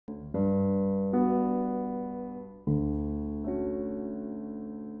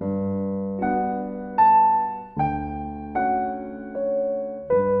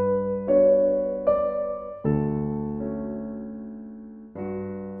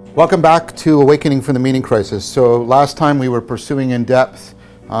Welcome back to Awakening from the Meaning Crisis. So last time we were pursuing in depth,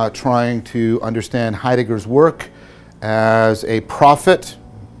 trying to understand Heidegger's work as a prophet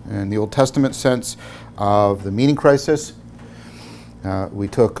in the Old Testament sense of the meaning crisis. We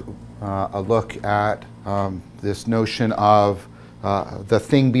took a look at this notion of the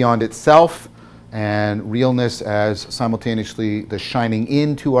thing beyond itself and realness as simultaneously the shining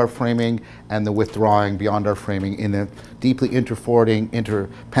into our framing and the withdrawing beyond our framing in a deeply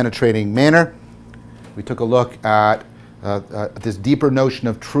interpenetrating manner. We took a look at this deeper notion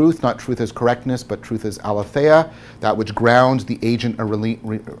of truth, not truth as correctness, but truth as aletheia, that which grounds the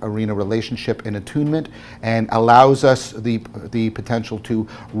agent-arena relationship in attunement and allows us the potential to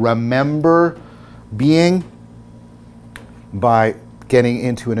remember being by getting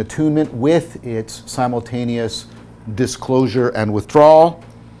into an attunement with its simultaneous disclosure and withdrawal.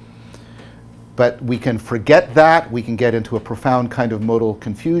 But we can forget that. We can get into a profound kind of modal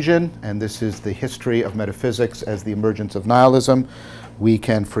confusion, and this is the history of metaphysics as the emergence of nihilism. We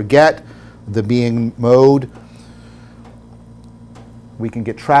can forget the being mode. We can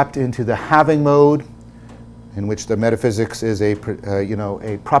get trapped into the having mode, in which the metaphysics is a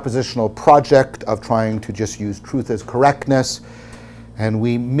propositional project of trying to just use truth as correctness. And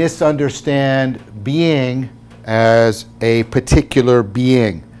we misunderstand being as a particular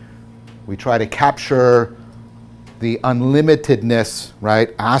being. We try to capture the unlimitedness,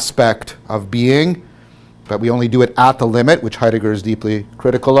 right, aspect of being, but we only do it at the limit, which Heidegger is deeply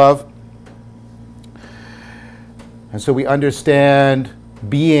critical of. And so we understand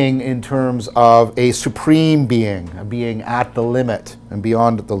being in terms of a supreme being, a being at the limit and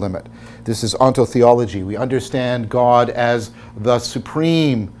beyond the limit. This is ontotheology. We understand God as the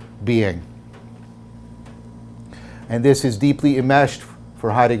supreme being. And this is deeply enmeshed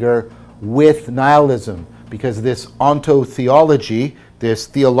for Heidegger with nihilism, because this ontotheology, this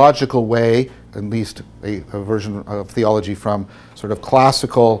theological way, at least a version of theology from sort of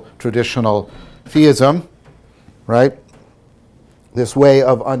classical traditional theism, right? This way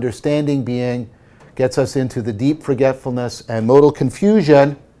of understanding being gets us into the deep forgetfulness and modal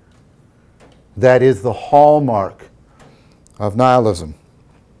confusion that is the hallmark of nihilism.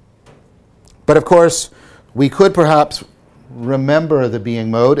 But of course, we could perhaps remember the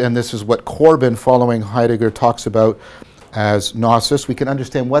being mode, and this is what Corbin, following Heidegger, talks about as gnosis. We can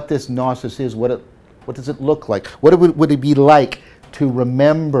understand what this gnosis is, what does it look like? What would it be like to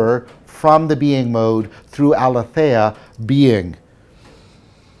remember from the being mode through aletheia being?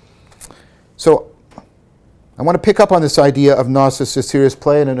 So I want to pick up on this idea of gnosis as serious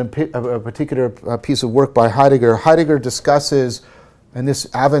play, and in a particular piece of work by Heidegger. Heidegger discusses, and this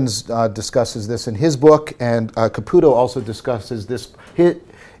Avens discusses this in his book, and Caputo also discusses this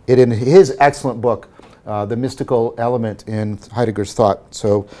in his excellent book, The Mystical Element in Heidegger's Thought.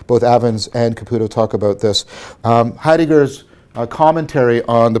 So both Avens and Caputo talk about this. Heidegger's commentary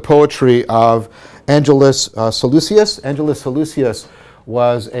on the poetry of Angelus Seleucus. Angelus Seleucus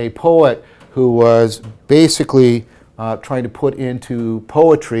was a poet who was basically trying to put into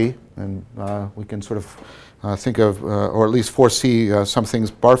poetry, and we can sort of think of, or at least foresee some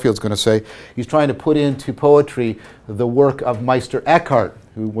things Barfield's going to say. He's trying to put into poetry the work of Meister Eckhart,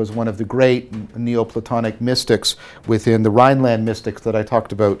 who was one of the great Neoplatonic mystics within the Rhineland mystics that I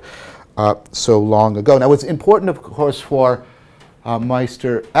talked about so long ago. Now, what's important, of course, for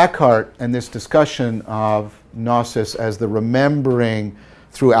Meister Eckhart and this discussion of gnosis as the remembering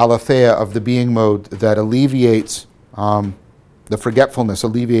through aletheia of the being mode that alleviates the forgetfulness,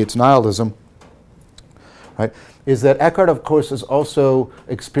 alleviates nihilism, right, is that Eckhart, of course, is also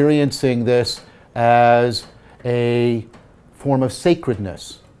experiencing this as a form of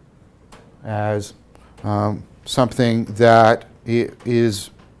sacredness, as something that is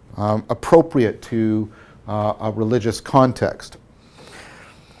appropriate to a religious context.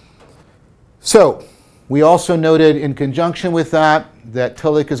 So, we also noted in conjunction with that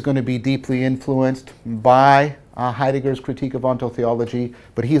Tillich is going to be deeply influenced by Heidegger's critique of ontotheology,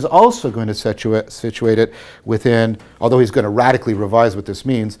 but he's also going to situate it within, although he's going to radically revise what this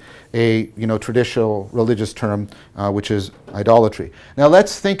means, a traditional religious term, which is idolatry. Now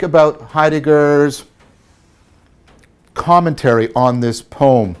let's think about Heidegger's commentary on this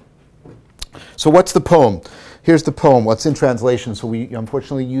poem. So what's the poem? Here's the poem. Well, it's in translation, so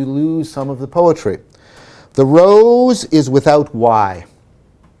unfortunately you lose some of the poetry. The rose is without why.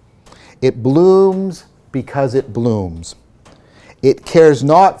 It blooms because it blooms. It cares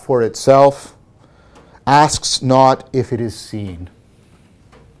not for itself, asks not if it is seen.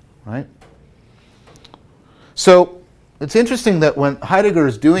 Right? So it's interesting that when Heidegger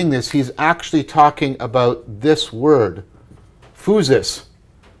is doing this, he's actually talking about this word, phusis,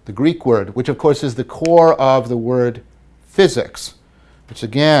 the Greek word, which of course is the core of the word physics, which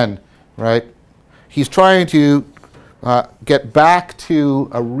again, right, he's trying to get back to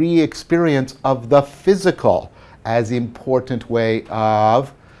a re-experience of the physical as the important way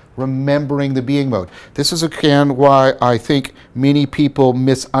of remembering the being mode. This is again why I think many people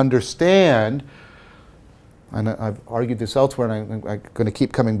misunderstand, and I've argued this elsewhere and I'm going to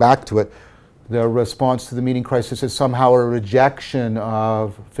keep coming back to it, the response to the meaning crisis is somehow a rejection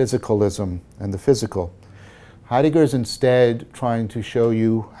of physicalism and the physical. Heidegger is instead trying to show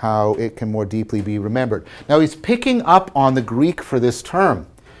you how it can more deeply be remembered. Now he's picking up on the Greek for this term.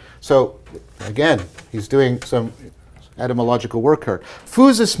 So again, he's doing some etymological work here.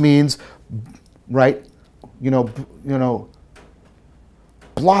 Physis means, right,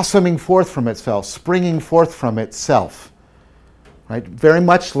 blossoming forth from itself, springing forth from itself, right? Very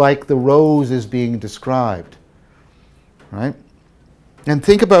much like the rose is being described, right? And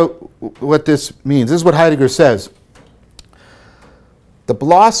think about what this means. This is what Heidegger says. The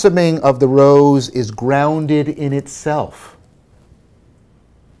blossoming of the rose is grounded in itself,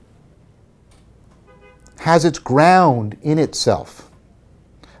 has its ground in itself.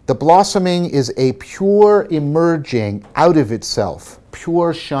 The blossoming is a pure emerging out of itself,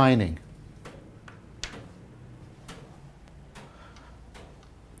 pure shining.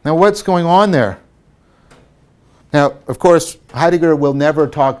 Now what's going on there? Now, of course, Heidegger will never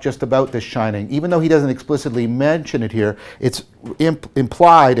talk just about this shining. Even though he doesn't explicitly mention it here, it's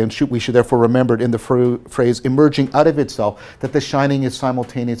implied, and we should therefore remember it in the phrase emerging out of itself, that the shining is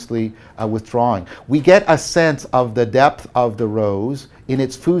simultaneously withdrawing. We get a sense of the depth of the rose in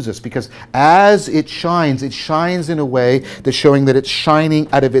its physis, because as it shines in a way that's showing that it's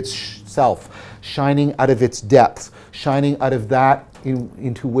shining out of itself, shining out of its depth, shining out of that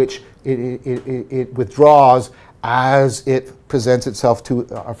into which it withdraws as it presents itself to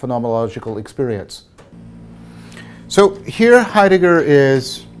our phenomenological experience. So here Heidegger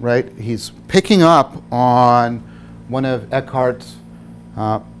is, right, he's picking up on one of Eckhart's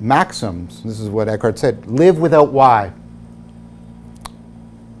maxims. This is what Eckhart said, live without why.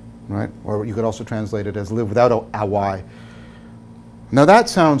 Right? Or you could also translate it as live without a why. Now that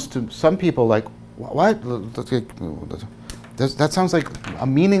sounds to some people like, what? That sounds like a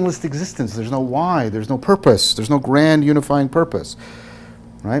meaningless existence. There's no why, there's no purpose, there's no grand unifying purpose,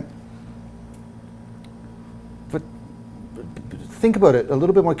 right? But think about it a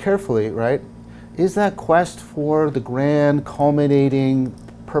little bit more carefully, right? Is that quest for the grand culminating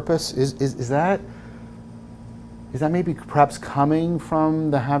purpose, is that maybe perhaps coming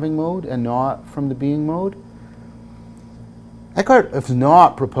from the having mode and not from the being mode? Eckhart is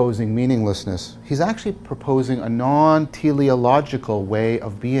not proposing meaninglessness. He's actually proposing a non-teleological way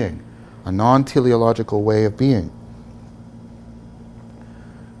of being. A non-teleological way of being.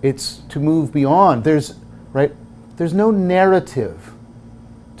 It's to move beyond. There's no narrative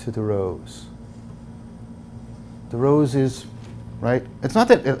to the rose. The rose is, right? It's not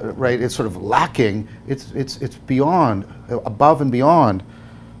that, it's sort of lacking. It's beyond, above and beyond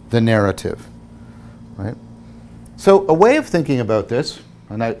the narrative, right? So a way of thinking about this,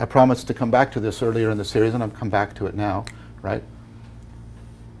 and I promised to come back to this earlier in the series, and I've come back to it now, right?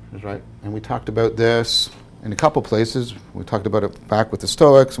 Right? And we talked about this in a couple places. We talked about it back with the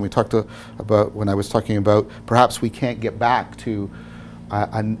Stoics, and we talked about when I was talking about perhaps we can't get back to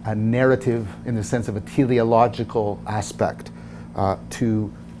a narrative in the sense of a teleological aspect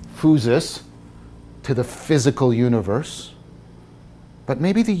to physis, to the physical universe. But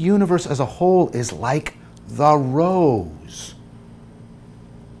maybe the universe as a whole is like the rose.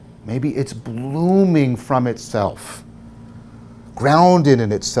 Maybe it's blooming from itself, grounded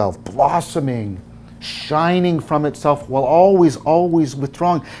in itself, blossoming, shining from itself while always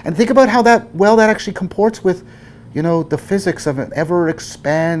withdrawing. And think about how that actually comports with, the physics of an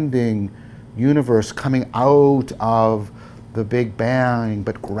ever-expanding universe coming out of the Big Bang,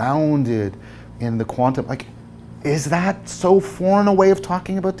 but grounded in the quantum. Like, is that so foreign a way of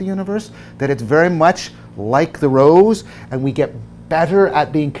talking about the universe that it's very much like the rose, and we get better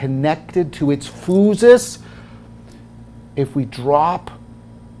at being connected to its physis if we drop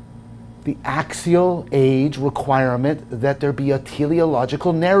the axial age requirement that there be a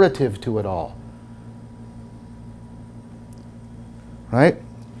teleological narrative to it all? Right?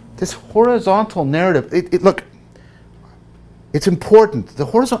 This horizontal narrative, look, it's important. The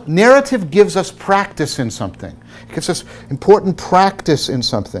horizontal narrative gives us practice in something. It gives us important practice in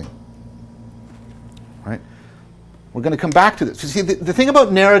something. Right? We're going to come back to this. You see, the thing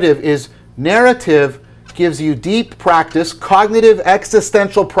about narrative is narrative gives you deep practice, cognitive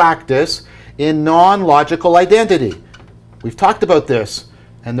existential practice in non-logical identity. We've talked about this.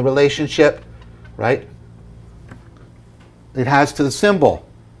 and the relationship, right, it has to the symbol.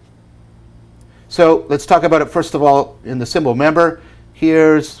 So let's talk about it first of all in the symbol. Remember,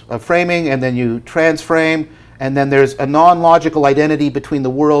 here's a framing, and then you transframe, and then there's a non-logical identity between the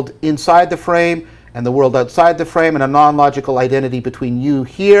world inside the frame and the world outside the frame, and a non-logical identity between you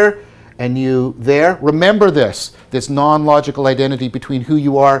here and you there. Remember this non-logical identity between who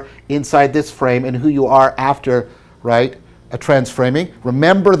you are inside this frame and who you are after, right, a transframing.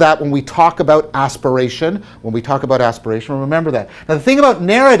 Remember that when we talk about aspiration. Remember that. Now the thing about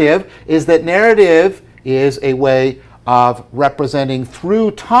narrative is that narrative is a way of representing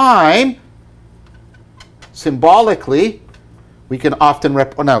through time, symbolically. We can often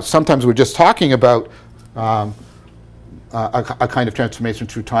now sometimes we're just talking about a kind of transformation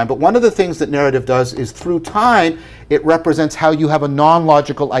through time, but one of the things that narrative does is through time it represents how you have a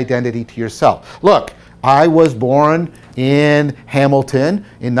non-logical identity to yourself. Look, I was born in Hamilton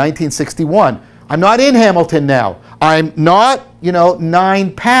in 1961. I'm not in Hamilton now. I'm not,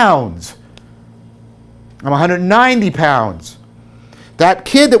 9 pounds. I'm 190 pounds. That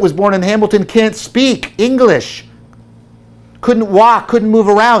kid that was born in Hamilton can't speak English. Couldn't walk, couldn't move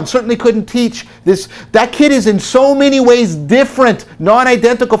around, certainly couldn't teach this. That kid is in so many ways different,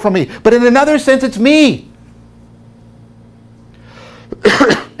 non-identical from me. But in another sense, it's me.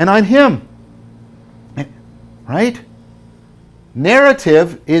 And I'm him. Right?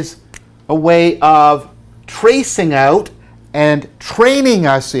 Narrative is a way of tracing out and training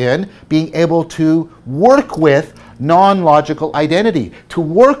us in being able to work with non-logical identity, to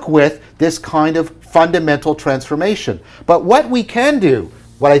work with this kind of fundamental transformation. But what we can do,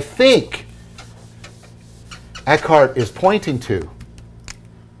 what I think Eckhart is pointing to,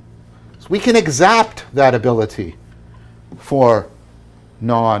 is we can exact that ability for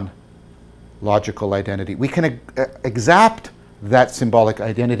non-logical identity. We can exact that symbolic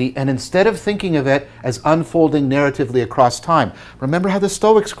identity, and instead of thinking of it as unfolding narratively across time, remember how the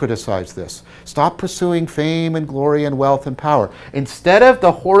Stoics criticized this. Stop pursuing fame and glory and wealth and power. Instead of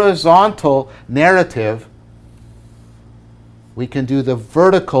the horizontal narrative, we can do the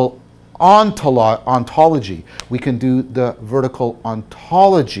vertical ontology. We can do the vertical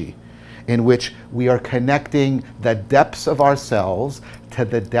ontology, in which we are connecting the depths of ourselves to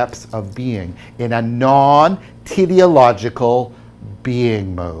the depths of being in a non-teleological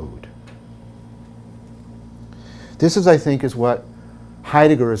being mode. This is, I think, is what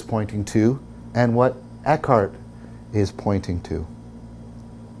Heidegger is pointing to and what Eckhart is pointing to.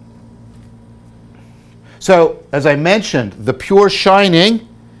 So, as I mentioned, the pure shining,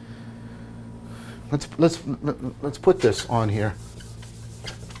 let's put this on here.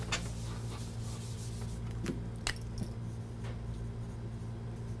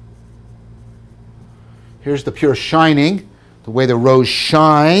 Here's the pure shining, the way the rose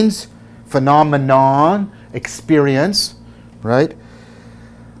shines, phenomenon, experience, right?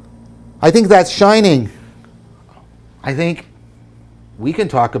 I think that's shining. I think we can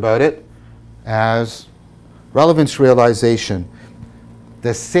talk about it as relevance realization,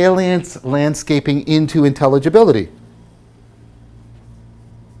 the salience landscaping into intelligibility.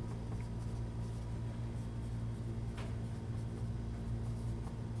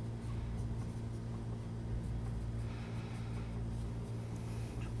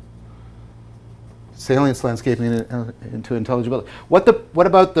 Salience landscaping into intelligibility. What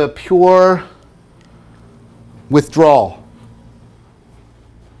about the pure withdrawal?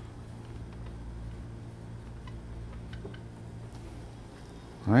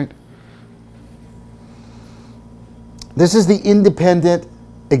 Right? This is the independent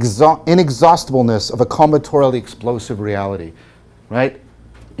inexhaustibleness of a combinatorially explosive reality. Right?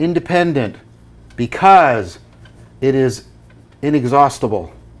 Independent because it is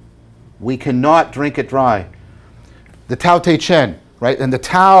inexhaustible. We cannot drink it dry. The Tao Te Ching, right? And the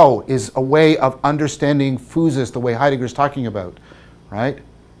Tao is a way of understanding physis, the way Heidegger's talking about, right?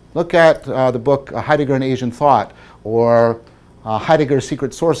 Look at the book Heidegger and Asian Thought, or Heidegger's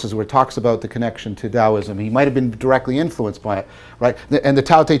Secret Sources, where it talks about the connection to Taoism. He might have been directly influenced by it, right? And the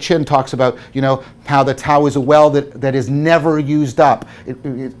Tao Te Ching talks about, how the Tao is a well that is never used up.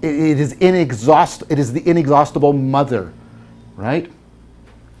 It is the inexhaustible mother, right?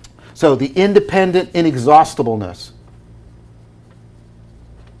 So the independent inexhaustibleness.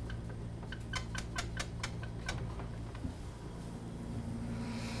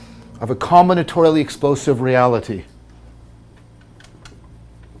 Of a combinatorially explosive reality.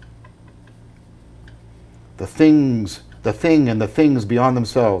 The thing and the things beyond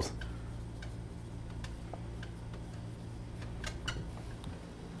themselves.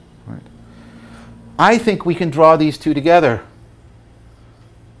 Right. I think we can draw these two together.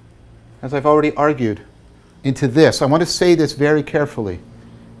 as I've already argued, into this. I want to say this very carefully,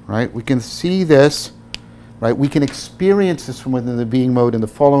 right? We can see this, right? We can experience this from within the being mode in the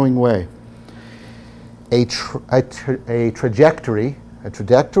following way. A trajectory of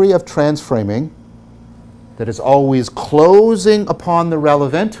transframing that is always closing upon the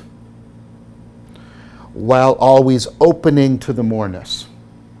relevant while always opening to the moreness.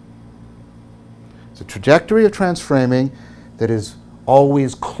 It's a trajectory of transframing that is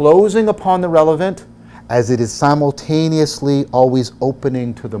always closing upon the relevant as it is simultaneously always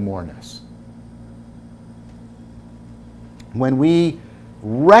opening to the moreness. When we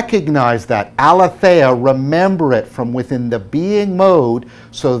recognize that, aletheia, remember it from within the being mode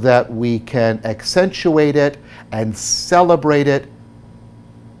so that we can accentuate it and celebrate it.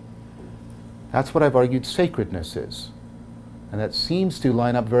 That's what I've argued sacredness is. And that seems to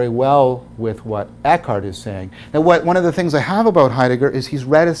line up very well with what Eckhart is saying. Now, one of the things I have about Heidegger is he's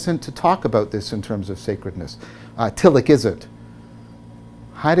reticent to talk about this in terms of sacredness. Tillich isn't.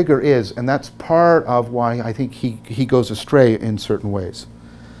 Heidegger is, and that's part of why I think he goes astray in certain ways.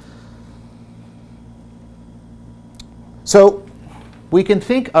 So we can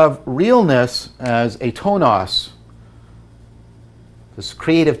think of realness as a tonos, this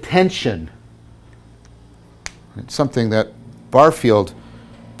creative tension. It's something that Barfield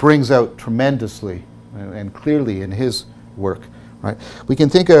brings out tremendously and clearly in his work. Right? We can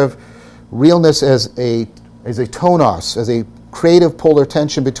think of realness as a tonos, as a creative polar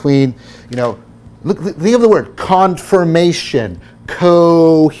tension between, think of the word confirmation,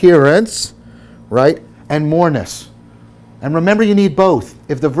 coherence, right, and moreness. And remember, you need both.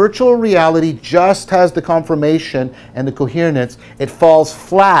 If the virtual reality just has the confirmation and the coherence, it falls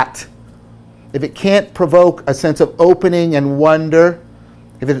flat. If it can't provoke a sense of opening and wonder,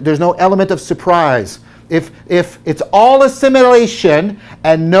 if there's no element of surprise, if it's all assimilation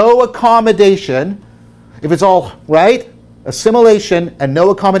and no accommodation, if it's all, right, assimilation and no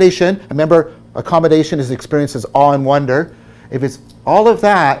accommodation, remember, accommodation is experienced as awe and wonder. If it's all of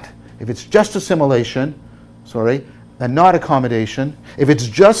that, if it's just assimilation, and not accommodation, if it's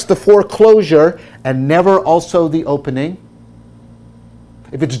just the foreclosure and never also the opening,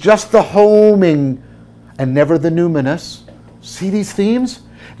 if it's just the homing and never the numinous, see these themes?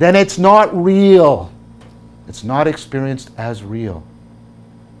 Then it's not real. It's not experienced as real.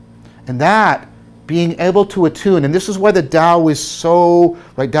 And that, being able to attune, and this is why the Tao is so,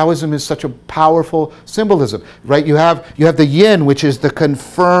 right, Taoism is such a powerful symbolism, right? You have the yin, which is the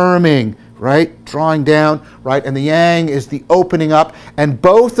confirming, right, drawing down, right, and the yang is the opening up, and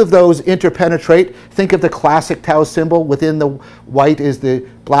both of those interpenetrate. Think of the classic Tao symbol. Within the white is the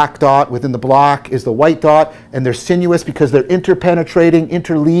black dot, within the black is the white dot, and they're sinuous because they're interpenetrating,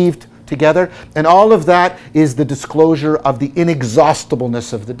 interleaved together, and all of that is the disclosure of the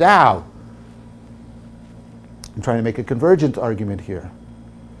inexhaustibleness of the Tao. I'm trying to make a convergent argument here,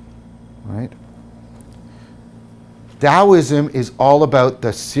 right? Taoism is all about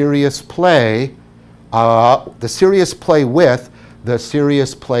the serious play with the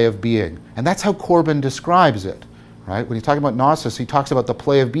serious play of being. And that's how Corbin describes it, right? When he's talking about gnosis, he talks about the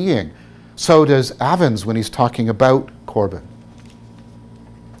play of being. So does Avens when he's talking about Corbin.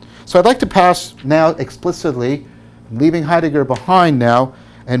 So I'd like to pass now explicitly, leaving Heidegger behind now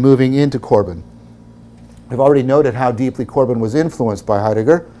and moving into Corbin. I've already noted how deeply Corbin was influenced by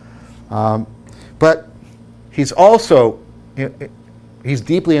Heidegger, but he's also, he's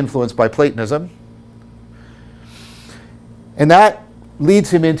deeply influenced by Platonism, and that leads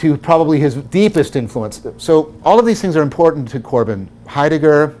him into probably his deepest influence. So all of these things are important to Corbin.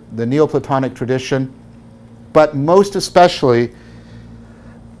 Heidegger, the Neoplatonic tradition, but most especially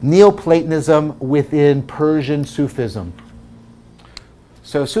Neoplatonism within Persian Sufism.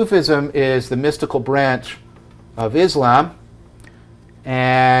 So Sufism is the mystical branch of Islam,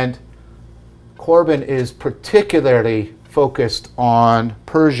 and Corbin is particularly focused on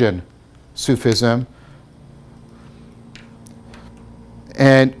Persian Sufism.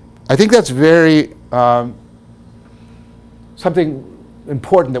 And I think that's very something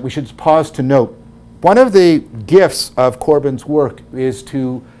important that we should pause to note. One of the gifts of Corbin's work is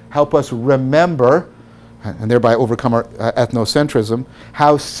to help us remember, and thereby overcome our ethnocentrism,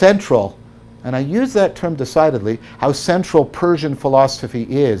 how central, and I use that term decidedly, how central Persian philosophy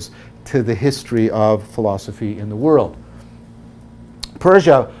is to the history of philosophy in the world.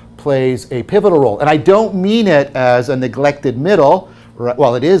 Persia plays a pivotal role, and I don't mean it as a neglected middle.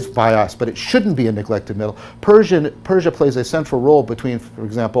 Well, it is by us, but it shouldn't be a neglected middle. Persia plays a central role between, for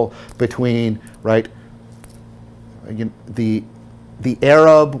example, right, the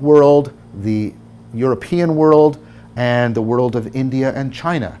Arab world, the European world, and the world of India and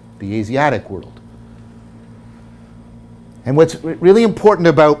China. the Asiatic world. And what's really important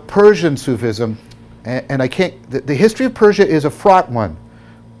about Persian Sufism, and I can't, the history of Persia is a fraught one,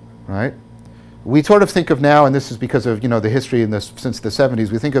 right? We sort of think of now, and this is because of the history since the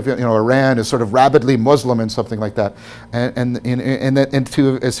 70s. We think of Iran as sort of rabidly Muslim and something like that, and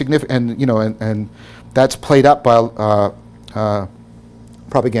to a significant and that's played up by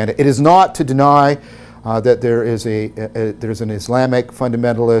propaganda. It is not to deny that there is there's an Islamic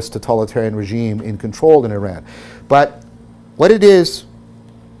fundamentalist totalitarian regime in control in Iran, but what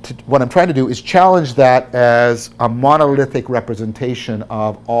I'm trying to do is challenge that as a monolithic representation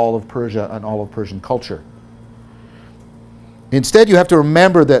of all of Persia and all of Persian culture. Instead, you have to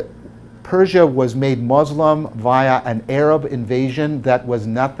remember that Persia was made Muslim via an Arab invasion that was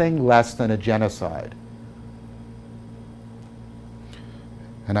nothing less than a genocide.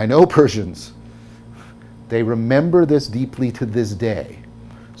 And I know Persians. They remember this deeply to this day.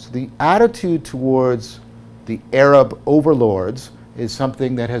 So the attitude towards the Arab overlords is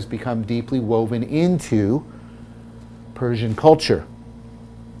something that has become deeply woven into Persian culture.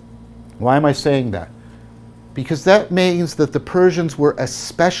 Why am I saying that? Because that means that the Persians were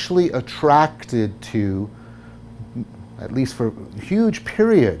especially attracted to, at least for huge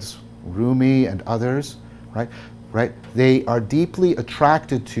periods, Rumi and others, right? They are deeply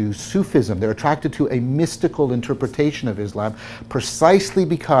attracted to Sufism. They're attracted to a mystical interpretation of Islam precisely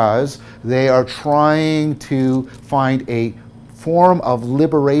because they are trying to find a form of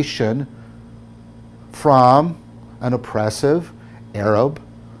liberation from an oppressive Arab,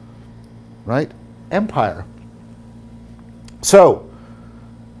 empire. So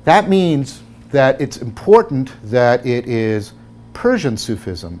that means that it's important that it is Persian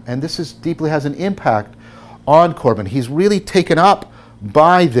Sufism, and this deeply has an impact on Corbin. He's really taken up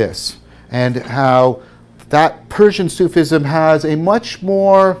by this, and how that Persian Sufism has a much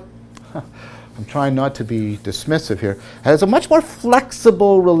more, I'm trying not to be dismissive here, has a much more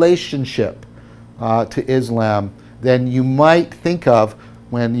flexible relationship to Islam than you might think of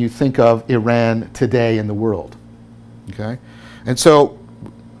when you think of Iran today in the world. Okay? And so,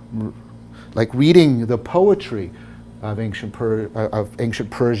 like reading the poetry of ancient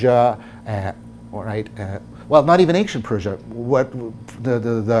Persia, well, not even ancient Persia, what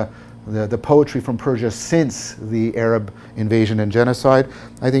the poetry from Persia since the Arab invasion and genocide,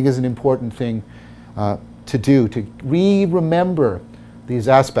 I think is an important thing to do, to remember these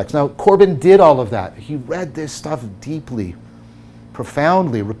aspects. Now, Corbin did all of that. He read this stuff deeply,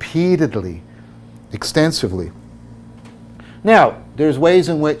 profoundly, repeatedly, extensively. Now, there's ways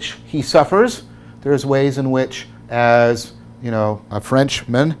in which he suffers. There's ways in which, as a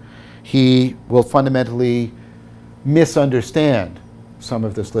Frenchman, he will fundamentally misunderstand some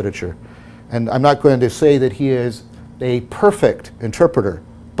of this literature. And I'm not going to say that he is a perfect interpreter,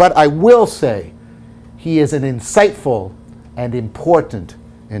 but I will say he is an insightful and important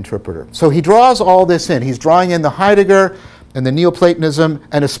interpreter. So he draws all this in. He's drawing in the Heidegger and the Neoplatonism,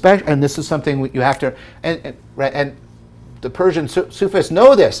 and this is something you have to, and the Persian Sufis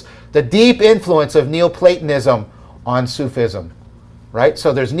know this, the deep influence of Neoplatonism on Sufism. Right?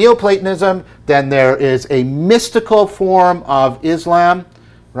 So there's Neoplatonism, then there is a mystical form of Islam,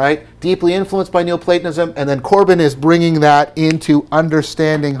 right? Deeply influenced by Neoplatonism, and then Corbin is bringing that into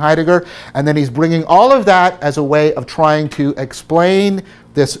understanding Heidegger, and then he's bringing all of that as a way of trying to explain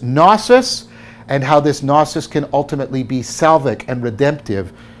this gnosis and how this gnosis can ultimately be salvic and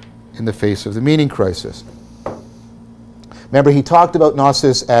redemptive in the face of the meaning crisis. Remember, he talked about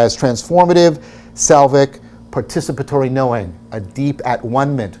gnosis as transformative, salvic, participatory knowing, a deep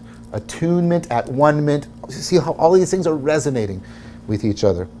at-one-ment, attunement at-one-ment. See how all these things are resonating with each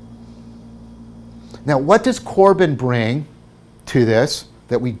other. Now, what does Corbin bring to this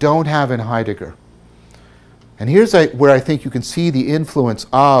that we don't have in Heidegger? And here's where I think you can see the influence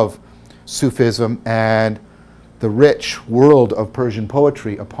of Sufism and the rich world of Persian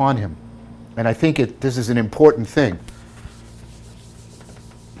poetry upon him. And I think this is an important thing.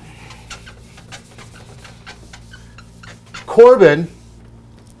 Corbin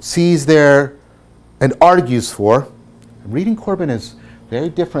sees there and argues for, reading Corbin is very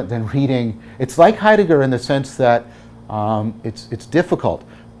different than reading, it's like Heidegger in the sense that it's difficult,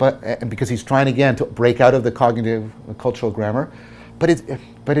 and because he's trying again to break out of the cognitive cultural grammar, but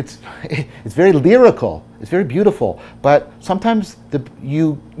it's very lyrical, it's very beautiful, but sometimes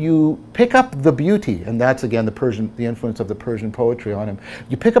you pick up the beauty, and that's again the influence of the Persian poetry on him.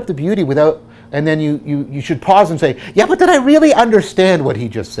 You pick up the beauty without, and then you should pause and say, yeah, but did I really understand what he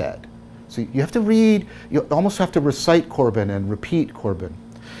just said? So you have to read, you almost have to recite Corbin and repeat Corbin.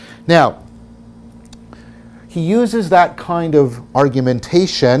 Now, he uses that kind of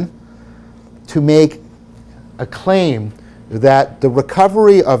argumentation to make a claim that the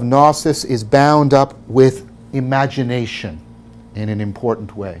recovery of gnosis is bound up with imagination in an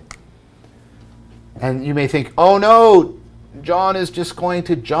important way. And you may think, oh no, John is just going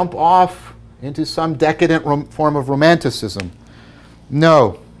to jump off into some decadent form of romanticism.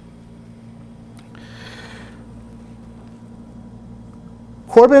 No.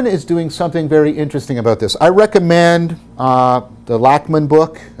 Corbin is doing something very interesting about this. I recommend the Lachman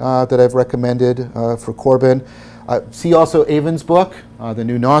book that I've recommended for Corbin. See also Avon's book, The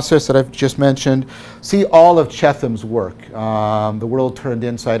New Gnosis, that I've just mentioned. See all of Chetham's work, The World Turned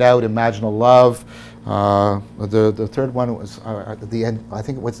Inside Out, Imaginal Love. The third one was, I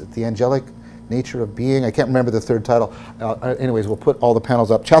think it was The Angelic Nature of Being. I can't remember the third title. Anyways, we'll put all the panels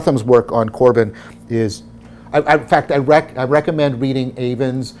up. Chetham's work on Corbin is, in fact, I recommend reading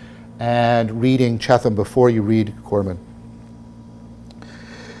Avon's and reading Chetham before you read Corbin.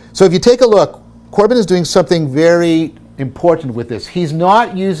 So if you take a look, Corbin is doing something very important with this. He's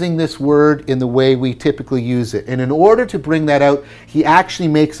not using this word in the way we typically use it. And in order to bring that out, he actually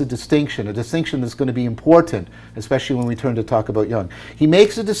makes a distinction that's going to be important, especially when we turn to talk about Jung. He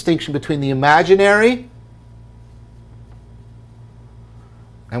makes a distinction between the imaginary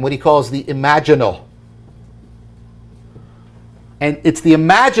and what he calls the imaginal. And it's the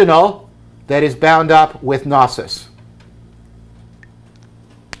imaginal that is bound up with gnosis.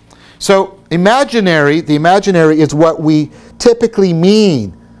 So the imaginary is what we typically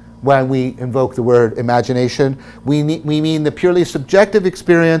mean when we invoke the word imagination. We mean the purely subjective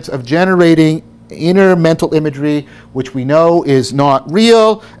experience of generating inner mental imagery, which we know is not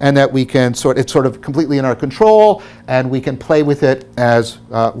real, and that we can it's sort of completely in our control, and we can play with it as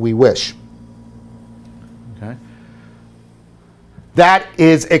we wish. Okay. That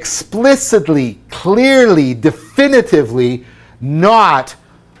is explicitly, clearly, definitively not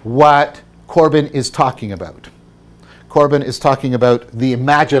what Corbin is talking about. Corbin is talking about the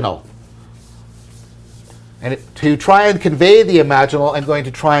imaginal. And to try and convey the imaginal, I'm going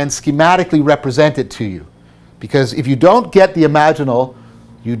to try and schematically represent it to you. Because if you don't get the imaginal,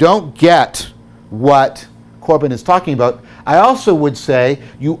 you don't get what Corbin is talking about. I also would say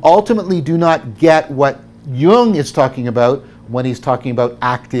you ultimately do not get what Jung is talking about when he's talking about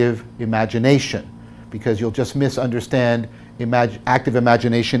active imagination, because you'll just misunderstand active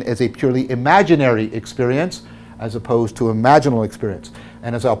imagination as a purely imaginary experience as opposed to imaginal experience.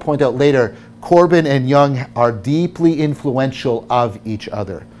 And as I'll point out later, Corbin and Jung are deeply influential of each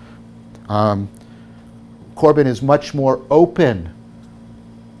other. Corbin is much more open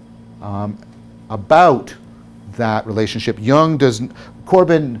about that relationship.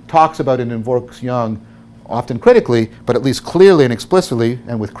 Corbin talks about and invokes Jung often critically, but at least clearly and explicitly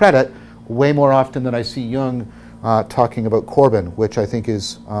and with credit, way more often than I see Jung talking about Corbin, which I think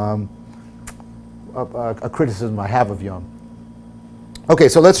is a criticism I have of Jung. Okay,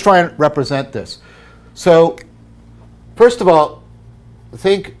 so let's try and represent this. So, first of all,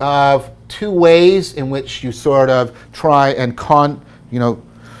 think of two ways in which you sort of try and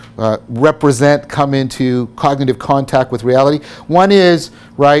represent, come into cognitive contact with reality. One is,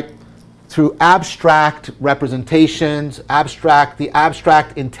 right, through abstract representations, the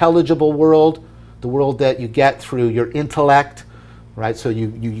abstract intelligible world, the world that you get through your intellect, right? So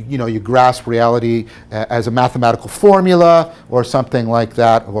you grasp reality as a mathematical formula or something like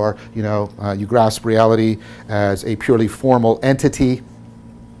that, or you grasp reality as a purely formal entity.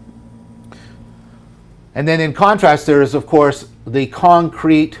 And then in contrast, there is, of course, the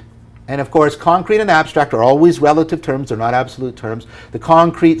concrete, and of course, concrete and abstract are always relative terms, they're not absolute terms, the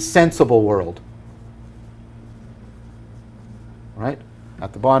concrete sensible world, right?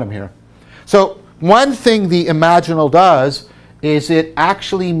 At the bottom here. So one thing the imaginal does is it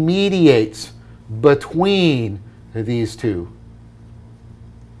actually mediates between these two.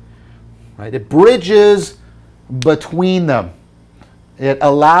 Right? It bridges between them. It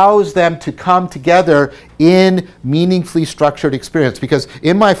allows them to come together in meaningfully structured experience. Because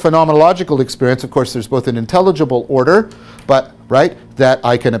in my phenomenological experience, of course, there's both an intelligible order, but that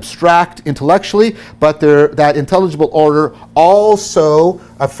I can abstract intellectually, but that intelligible order also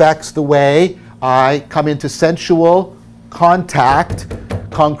affects the way I come into sensual contact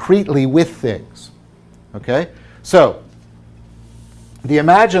concretely with things. Okay? So, the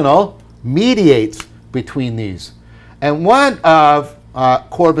imaginal mediates between these. And one of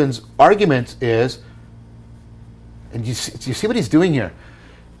Corbin's arguments is, and do you see what he's doing here?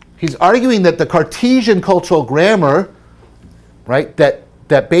 He's arguing that the Cartesian cultural grammar, right,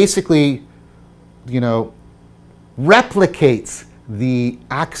 that basically, replicates the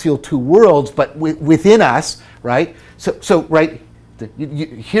axial two worlds, but within us, right? So right,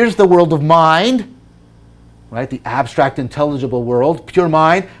 here's the world of mind, right? The abstract, intelligible world, pure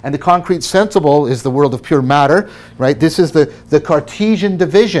mind, and the concrete, sensible is the world of pure matter, right? This is the Cartesian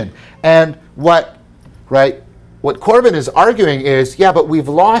division. And what Corbin is arguing is, yeah, but we've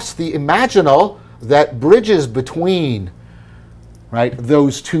lost the imaginal that bridges between, right,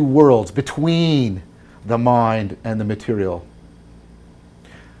 those two worlds, between the mind and the material.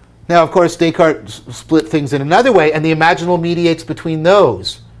 Now, of course, Descartes split things in another way, and the imaginal mediates between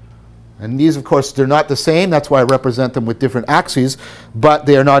those. And these, of course, they're not the same. That's why I represent them with different axes, but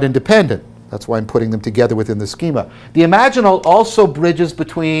they are not independent. That's why I'm putting them together within the schema. The imaginal also bridges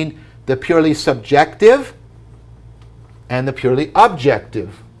between the purely subjective and the purely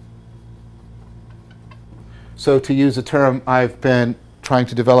objective. So to use a term I've been trying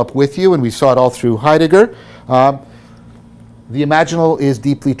to develop with you, and we saw it all through Heidegger, the imaginal is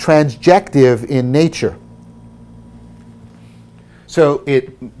deeply transjective in nature. So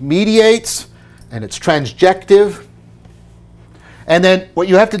it mediates, and it's transjective. And then what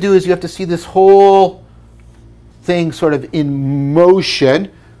you have to do is you have to see this whole thing sort of in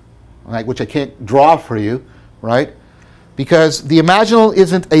motion, right, which I can't draw for you, right? Because the imaginal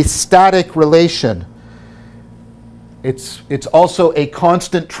isn't a static relation. It's also a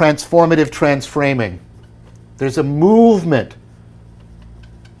constant transformative transframing. There's a movement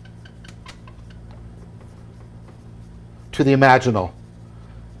to the imaginal.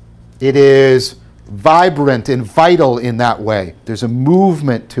 It is vibrant and vital in that way. There's a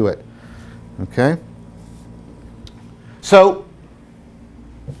movement to it. Okay? So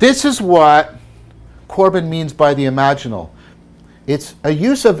this is what Corbin means by the imaginal. It's a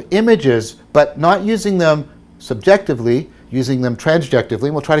use of images, but not using them subjectively, using them transjectively,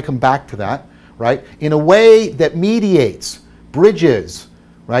 and we'll try to come back to that, right? In a way that mediates, bridges,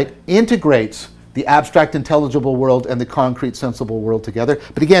 right? Integrates the abstract intelligible world and the concrete sensible world together.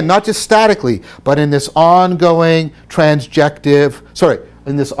 But again, not just statically, but in this ongoing transformative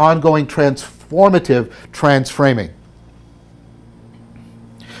transframing.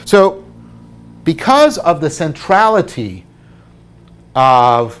 So, because of the centrality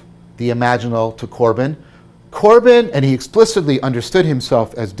of the imaginal to Corbin, and he explicitly understood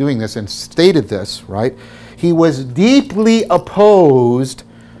himself as doing this and stated this, right? He was deeply opposed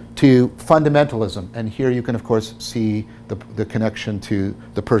to fundamentalism. And here you can, of course, see the connection to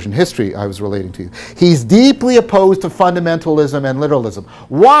the Persian history I was relating to. He's deeply opposed to fundamentalism and literalism.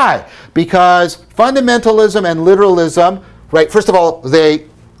 Why? Because fundamentalism and literalism, right, first of all, they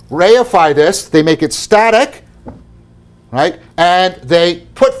reify this, they make it static, right, and they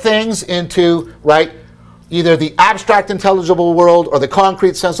put things into, right, either the abstract intelligible world or the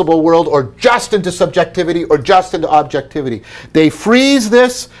concrete sensible world, or just into subjectivity or just into objectivity. They freeze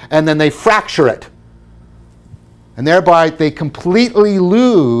this and then they fracture it. And thereby they completely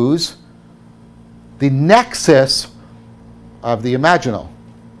lose the nexus of the imaginal.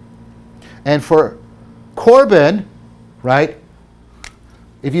 And for Corbin, right,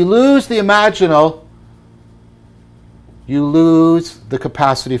 if you lose the imaginal, you lose the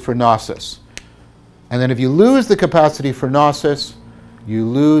capacity for gnosis. And then if you lose the capacity for gnosis, you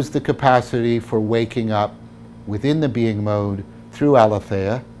lose the capacity for waking up within the being mode through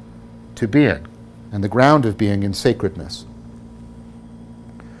aletheia to being, and the ground of being in sacredness.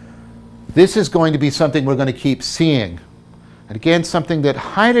 This is going to be something we're going to keep seeing. And again, something that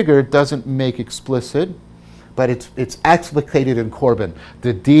Heidegger doesn't make explicit, but it's explicated in Corbin,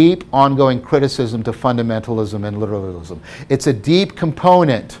 the deep ongoing criticism to fundamentalism and literalism. It's a deep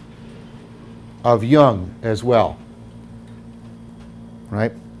component of Jung as well,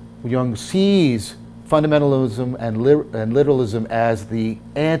 right? Jung sees fundamentalism and literalism as the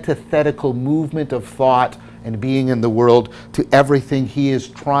antithetical movement of thought and being in the world to everything he is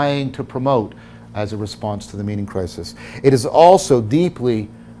trying to promote as a response to the meaning crisis. It is also deeply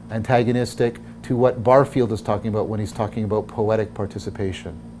antagonistic to what Barfield is talking about when he's talking about poetic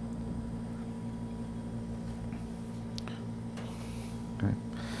participation.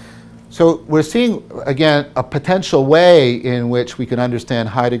 So we're seeing, again, a potential way in which we can understand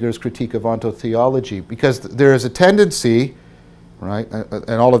Heidegger's critique of ontotheology, because there is a tendency, right,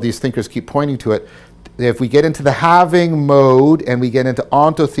 and all of these thinkers keep pointing to it, if we get into the having mode and we get into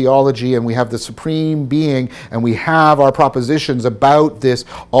ontotheology and we have the supreme being and we have our propositions about this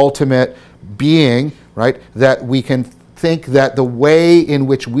ultimate being, right, that we can think that the way in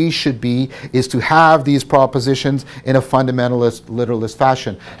which we should be is to have these propositions in a fundamentalist, literalist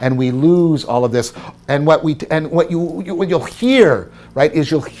fashion, and we lose all of this. And what you'll hear, right,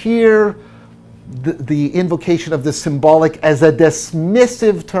 is you'll hear the invocation of the symbolic as a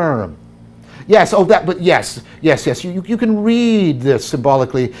dismissive term. Yes, but yes, you can read this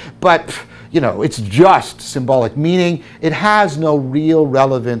symbolically, but it's just symbolic, meaning it has no real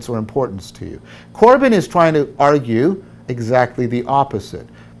relevance or importance to you. Corbin is trying to argue exactly the opposite.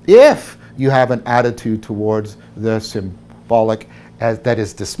 If you have an attitude towards the symbolic that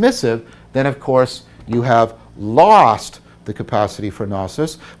is dismissive, then of course you have lost the capacity for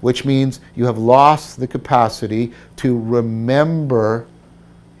gnosis, which means you have lost the capacity to remember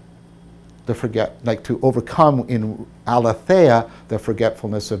to overcome in aletheia the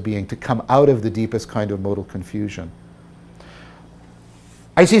forgetfulness of being, to come out of the deepest kind of modal confusion.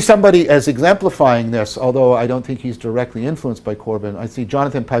 I see somebody as exemplifying this, although I don't think he's directly influenced by Corbin. I see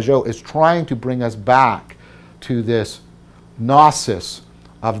Jonathan Pajot is trying to bring us back to this gnosis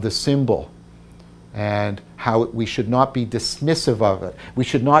of the symbol and how we should not be dismissive of it. We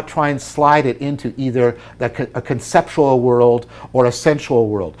should not try and slide it into either a conceptual world or a sensual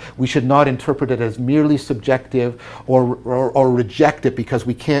world. We should not interpret it as merely subjective or reject it because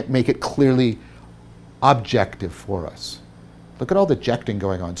we can't make it clearly objective for us. Look at all the ejecting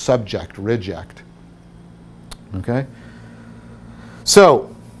going on. Subject, reject. Okay?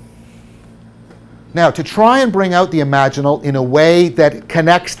 So, now, to try and bring out the imaginal in a way that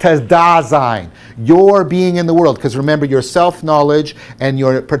connects to Dasein, your being in the world, because remember, your self-knowledge and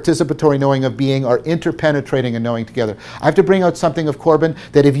your participatory knowing of being are interpenetrating and knowing together. I have to bring out something of Corbin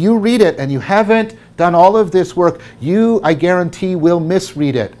that if you read it and you haven't done all of this work, you, I guarantee, will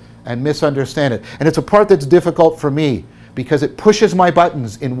misread it and misunderstand it. And it's a part that's difficult for me because it pushes my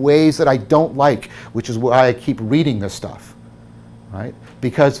buttons in ways that I don't like, which is why I keep reading this stuff. Right?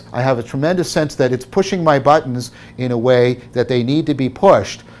 Because I have a tremendous sense that it's pushing my buttons in a way that they need to be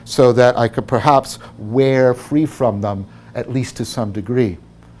pushed so that I could perhaps wear free from them, at least to some degree.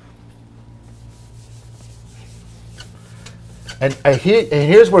 And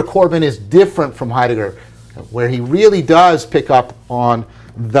here's where Corbin is different from Heidegger, where he really does pick up on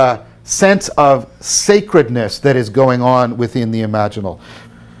the sense of sacredness that is going on within the imaginal.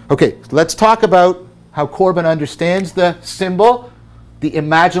 Okay, let's talk about how Corbin understands the symbol, the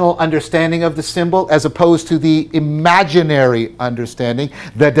imaginal understanding of the symbol, as opposed to the imaginary understanding,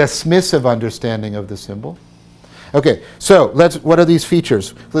 the dismissive understanding of the symbol. Okay, so what are these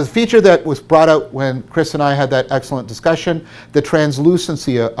features? The feature that was brought out when Chris and I had that excellent discussion, the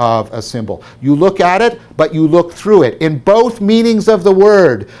translucency of a symbol. You look at it, but you look through it, in both meanings of the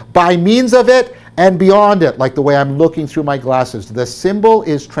word, by means of it and beyond it, like the way I'm looking through my glasses. The symbol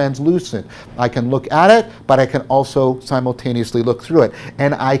is translucent. I can look at it, but I can also simultaneously look through it.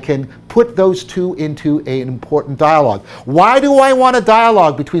 And I can put those two into an important dialogue. Why do I want a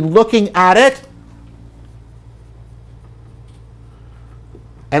dialogue between looking at it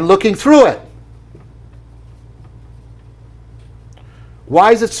and looking through it?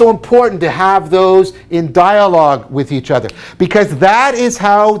 Why is it so important to have those in dialogue with each other? Because that is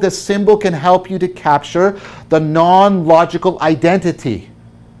how the symbol can help you to capture the non-logical identity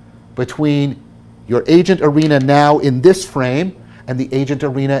between your agent arena now in this frame and the agent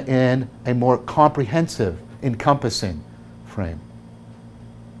arena in a more comprehensive, encompassing frame.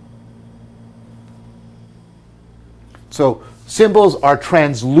 So symbols are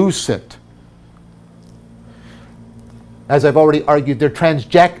translucent. As I've already argued, they're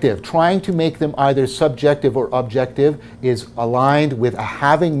transjective. Trying to make them either subjective or objective is aligned with a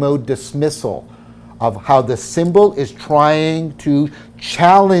having mode dismissal of how the symbol is trying to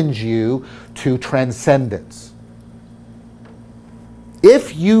challenge you to transcendence.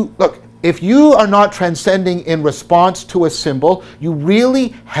 If you are not transcending in response to a symbol, you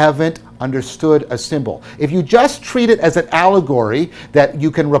really haven't understood a symbol. If you just treat it as an allegory that you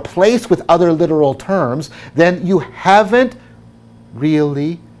can replace with other literal terms, then you haven't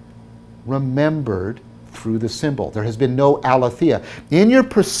really remembered through the symbol. There has been no aletheia. In your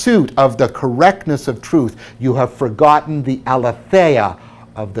pursuit of the correctness of truth, you have forgotten the aletheia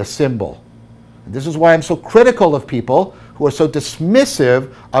of the symbol. And this is why I'm so critical of people who are so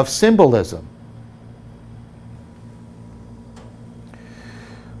dismissive of symbolism.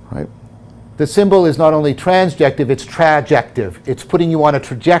 Right? The symbol is not only transjective, it's trajective. It's putting you on a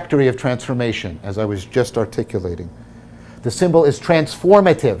trajectory of transformation, as I was just articulating. The symbol is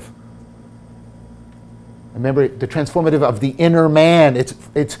transformative. Remember, the transformative of the inner man. It's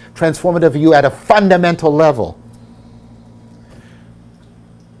transformative of you at a fundamental level.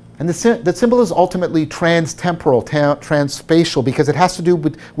 And the symbol is ultimately trans-temporal, trans-spatial, because it has to do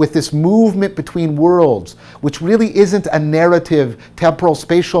with this movement between worlds, which really isn't a narrative temporal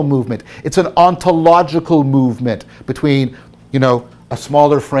spatial movement. It's an ontological movement between, a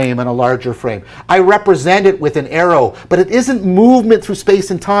smaller frame and a larger frame. I represent it with an arrow, but it isn't movement through space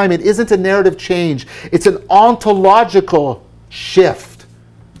and time. It isn't a narrative change. It's an ontological shift.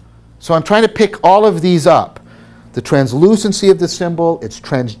 So I'm trying to pick all of these up. The translucency of the symbol, it's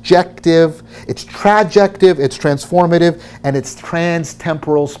transjective, it's trajective, it's transformative, and it's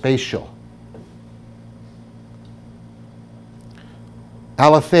trans-temporal spatial.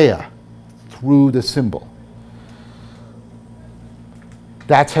 Aletheia, through the symbol.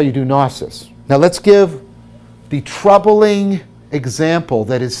 That's how you do gnosis. Now let's give the troubling example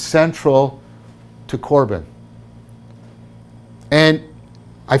that is central to Corbin. And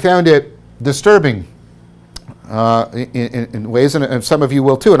I found it disturbing in ways, and some of you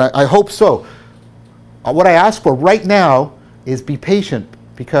will too, and I hope so. What I ask for right now is be patient,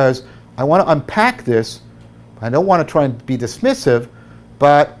 because I want to unpack this. I don't want to try and be dismissive,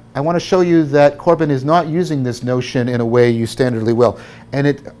 but I want to show you that Corbin is not using this notion in a way you standardly will. And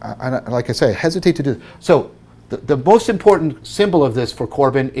like I say, I hesitate to do this. So the most important symbol of this for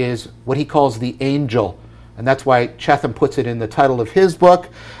Corbin is what he calls the angel. And that's why Chetham puts it in the title of his book,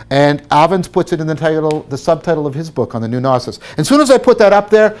 and Avens puts it in the subtitle of his book on the New Gnosis. As soon as I put that up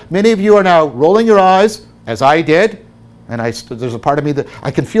there, many of you are now rolling your eyes, as I did, and there's a part of me that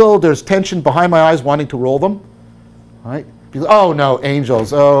I can feel there's tension behind my eyes wanting to roll them. Right? Oh no,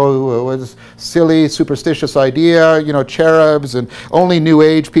 angels, oh, it was silly, superstitious idea, you know, cherubs and only New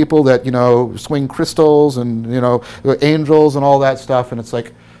Age people that, you know, swing crystals and, you know, angels and all that stuff. And it's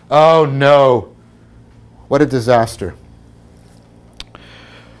like, oh no, what a disaster.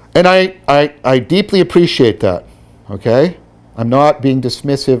 And I deeply appreciate that, okay? I'm not being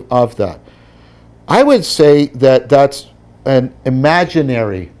dismissive of that. I would say that that's an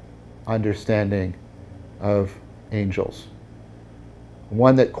imaginary understanding of angels.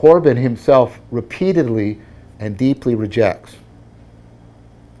 One that Corbin himself repeatedly and deeply rejects.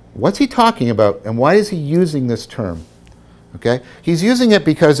 What's he talking about, and why is he using this term? Okay, he's using it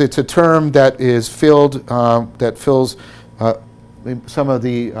because it's a term that is that fills some of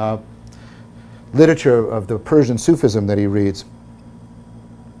the literature of the Persian Sufism that he reads.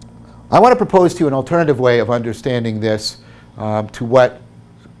 I want to propose to you an alternative way of understanding this, to what,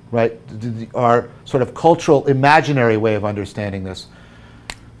 right, our sort of cultural imaginary way of understanding this.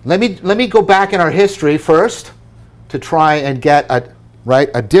 Let me go back in our history first to try and get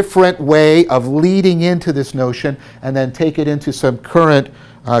a different way of leading into this notion, and then take it into some current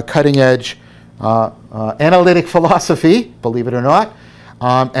cutting-edge analytic philosophy, believe it or not,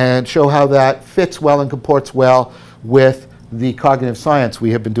 and show how that fits well and comports well with the cognitive science we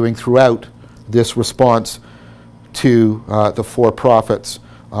have been doing throughout this response to the four prophets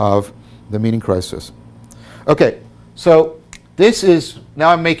of the meaning crisis. Okay, so this is, now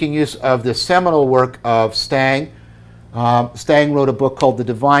I'm making use of the seminal work of Stang. Stang wrote a book called The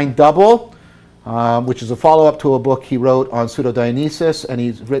Divine Double, which is a follow-up to a book he wrote on pseudo-Dionysus, and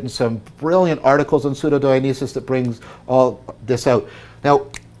he's written some brilliant articles on pseudo-Dionysus that brings all this out. Now,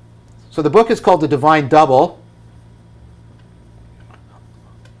 so the book is called The Divine Double,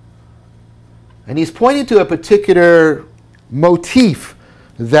 and he's pointing to a particular motif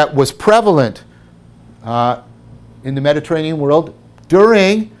that was prevalent in the Mediterranean world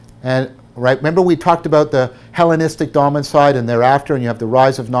during, and right, remember we talked about the Hellenistic dominant side and thereafter, and you have the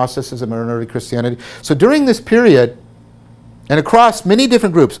rise of Gnosticism and early Christianity. So during this period, and across many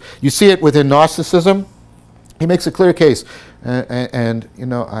different groups, you see it within Gnosticism. He makes a clear case, and you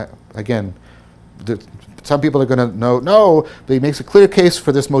know, again, some people are going to know, no, but he makes a clear case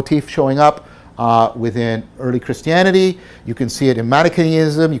for this motif showing up within early Christianity. You can see it in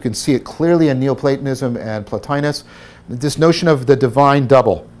Manichaeism. You can see it clearly in Neoplatonism and Plotinus. This notion of the divine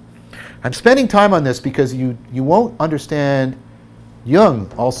double. I'm spending time on this because you won't understand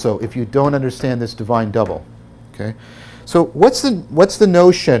Jung also if you don't understand this divine double. Okay, so what's the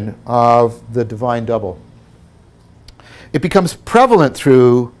notion of the divine double? It becomes prevalent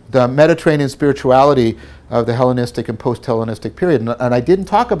through the Mediterranean spirituality of the Hellenistic and post-Hellenistic period, and I didn't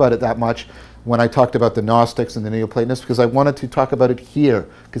talk about it that much when I talked about the Gnostics and the Neoplatonists, because I wanted to talk about it here,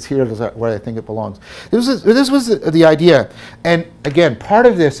 because here is where I think it belongs. This was the idea. And again, part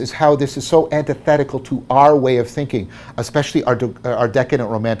of this is how this is so antithetical to our way of thinking, especially our decadent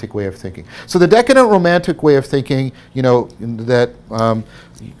romantic way of thinking. So the decadent romantic way of thinking, you know, that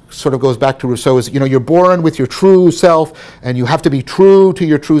sort of goes back to Rousseau, is, you know, you're born with your true self, and you have to be true to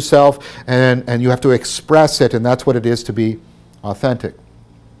your true self, and you have to express it, and that's what it is to be authentic.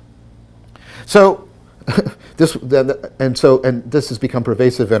 So, this has become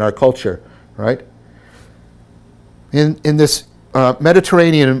pervasive in our culture, right? In this